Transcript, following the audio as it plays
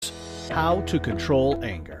How to control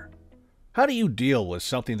anger. How do you deal with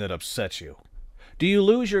something that upsets you? Do you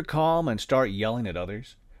lose your calm and start yelling at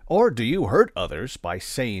others? Or do you hurt others by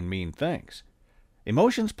saying mean things?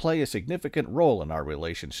 Emotions play a significant role in our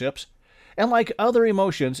relationships. And like other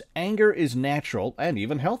emotions, anger is natural and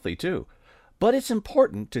even healthy too. But it's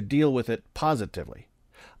important to deal with it positively.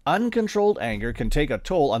 Uncontrolled anger can take a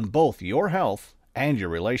toll on both your health and your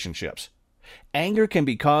relationships. Anger can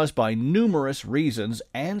be caused by numerous reasons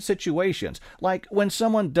and situations, like when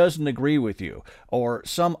someone doesn't agree with you, or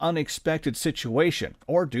some unexpected situation,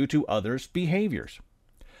 or due to others' behaviors.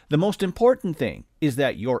 The most important thing is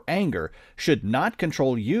that your anger should not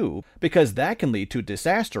control you, because that can lead to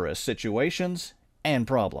disastrous situations and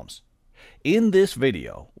problems. In this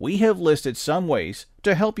video, we have listed some ways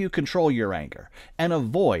to help you control your anger and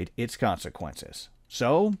avoid its consequences.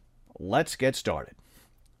 So, let's get started.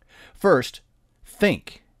 First,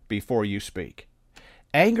 think before you speak.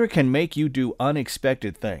 Anger can make you do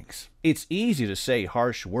unexpected things. It's easy to say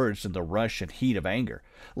harsh words in the rush and heat of anger.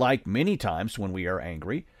 Like many times when we are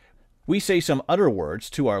angry, we say some other words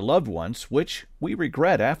to our loved ones which we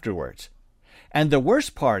regret afterwards. And the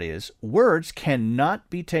worst part is, words cannot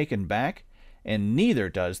be taken back, and neither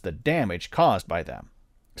does the damage caused by them.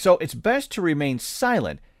 So it's best to remain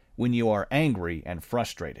silent when you are angry and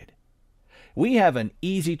frustrated. We have an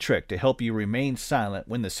easy trick to help you remain silent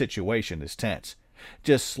when the situation is tense.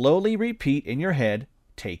 Just slowly repeat in your head,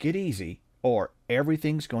 "Take it easy," or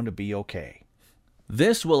 "Everything's going to be okay."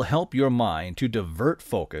 This will help your mind to divert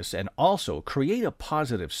focus and also create a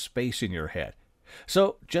positive space in your head.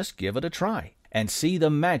 So just give it a try and see the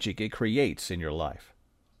magic it creates in your life.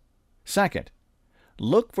 Second,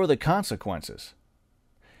 look for the consequences.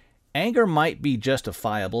 Anger might be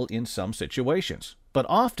justifiable in some situations, but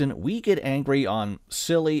often we get angry on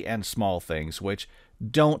silly and small things which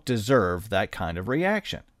don't deserve that kind of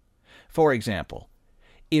reaction. For example,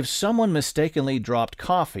 if someone mistakenly dropped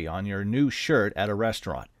coffee on your new shirt at a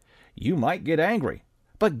restaurant, you might get angry.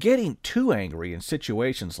 But getting too angry in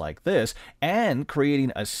situations like this and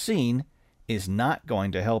creating a scene is not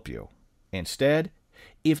going to help you. Instead,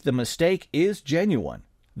 if the mistake is genuine,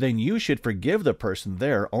 then you should forgive the person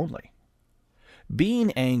there only.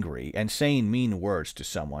 Being angry and saying mean words to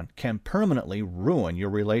someone can permanently ruin your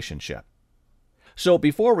relationship. So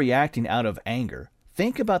before reacting out of anger,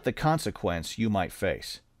 think about the consequence you might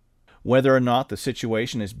face. Whether or not the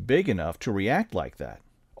situation is big enough to react like that,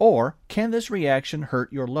 or can this reaction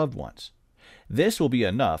hurt your loved ones? This will be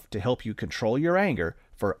enough to help you control your anger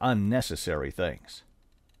for unnecessary things.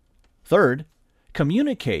 Third,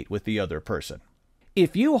 communicate with the other person.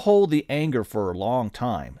 If you hold the anger for a long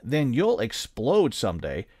time, then you'll explode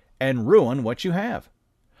someday and ruin what you have.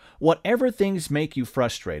 Whatever things make you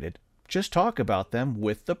frustrated, just talk about them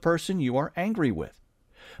with the person you are angry with.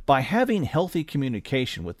 By having healthy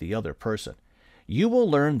communication with the other person, you will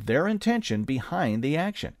learn their intention behind the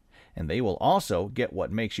action, and they will also get what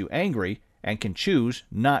makes you angry and can choose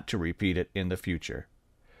not to repeat it in the future.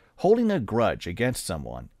 Holding a grudge against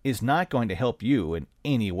someone is not going to help you in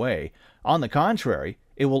any way. On the contrary,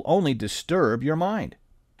 it will only disturb your mind.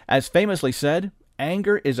 As famously said,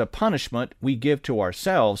 anger is a punishment we give to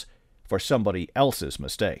ourselves for somebody else's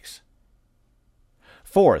mistakes.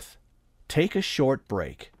 Fourth, take a short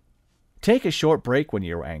break. Take a short break when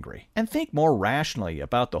you're angry and think more rationally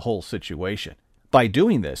about the whole situation. By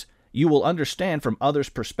doing this, you will understand from others'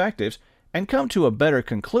 perspectives and come to a better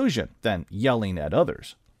conclusion than yelling at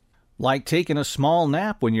others. Like taking a small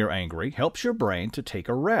nap when you're angry helps your brain to take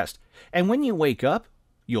a rest. And when you wake up,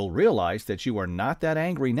 you'll realize that you are not that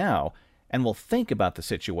angry now and will think about the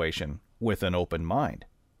situation with an open mind.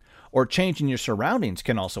 Or changing your surroundings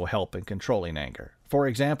can also help in controlling anger. For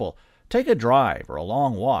example, take a drive or a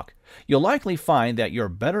long walk. You'll likely find that you're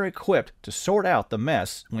better equipped to sort out the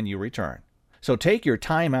mess when you return. So take your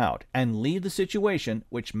time out and leave the situation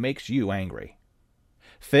which makes you angry.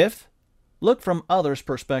 Fifth, look from others'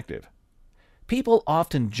 perspective. People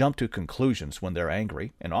often jump to conclusions when they're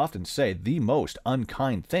angry and often say the most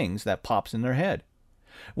unkind things that pops in their head.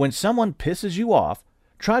 When someone pisses you off,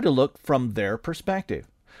 try to look from their perspective.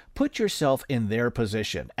 Put yourself in their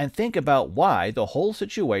position and think about why the whole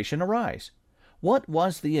situation arose. What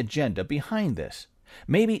was the agenda behind this?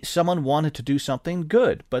 Maybe someone wanted to do something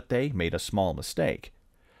good, but they made a small mistake.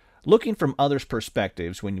 Looking from others'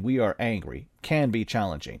 perspectives when we are angry can be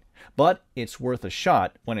challenging, but it's worth a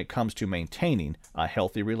shot when it comes to maintaining a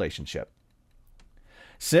healthy relationship.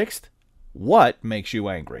 Sixth, what makes you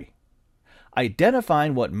angry?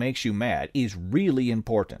 Identifying what makes you mad is really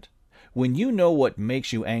important. When you know what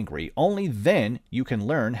makes you angry, only then you can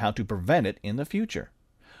learn how to prevent it in the future.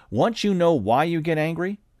 Once you know why you get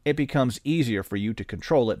angry, it becomes easier for you to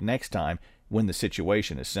control it next time when the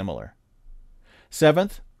situation is similar.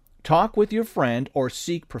 Seventh, talk with your friend or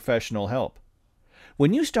seek professional help.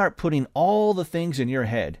 When you start putting all the things in your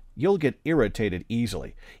head, you'll get irritated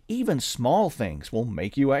easily. Even small things will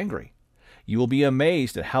make you angry. You will be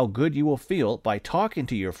amazed at how good you will feel by talking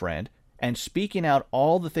to your friend and speaking out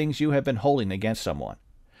all the things you have been holding against someone.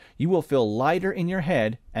 You will feel lighter in your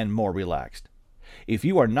head and more relaxed. If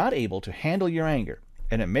you are not able to handle your anger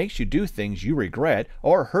and it makes you do things you regret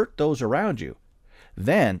or hurt those around you,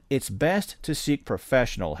 then it's best to seek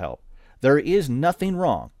professional help. There is nothing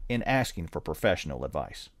wrong in asking for professional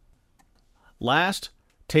advice. Last,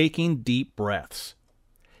 taking deep breaths.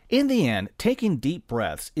 In the end, taking deep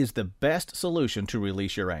breaths is the best solution to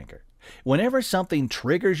release your anger. Whenever something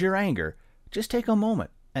triggers your anger, just take a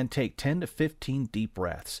moment and take 10 to 15 deep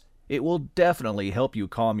breaths. It will definitely help you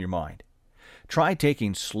calm your mind. Try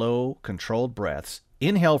taking slow, controlled breaths.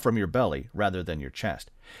 Inhale from your belly rather than your chest.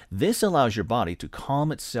 This allows your body to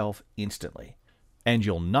calm itself instantly, and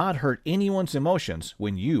you'll not hurt anyone's emotions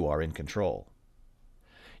when you are in control.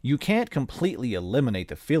 You can't completely eliminate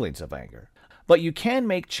the feelings of anger, but you can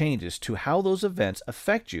make changes to how those events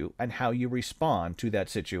affect you and how you respond to that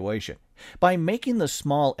situation. By making the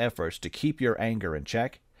small efforts to keep your anger in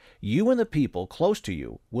check, you and the people close to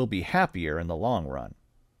you will be happier in the long run.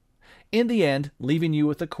 In the end, leaving you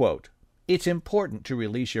with a quote, "It's important to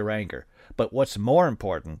release your anger, but what's more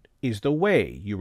important is the way you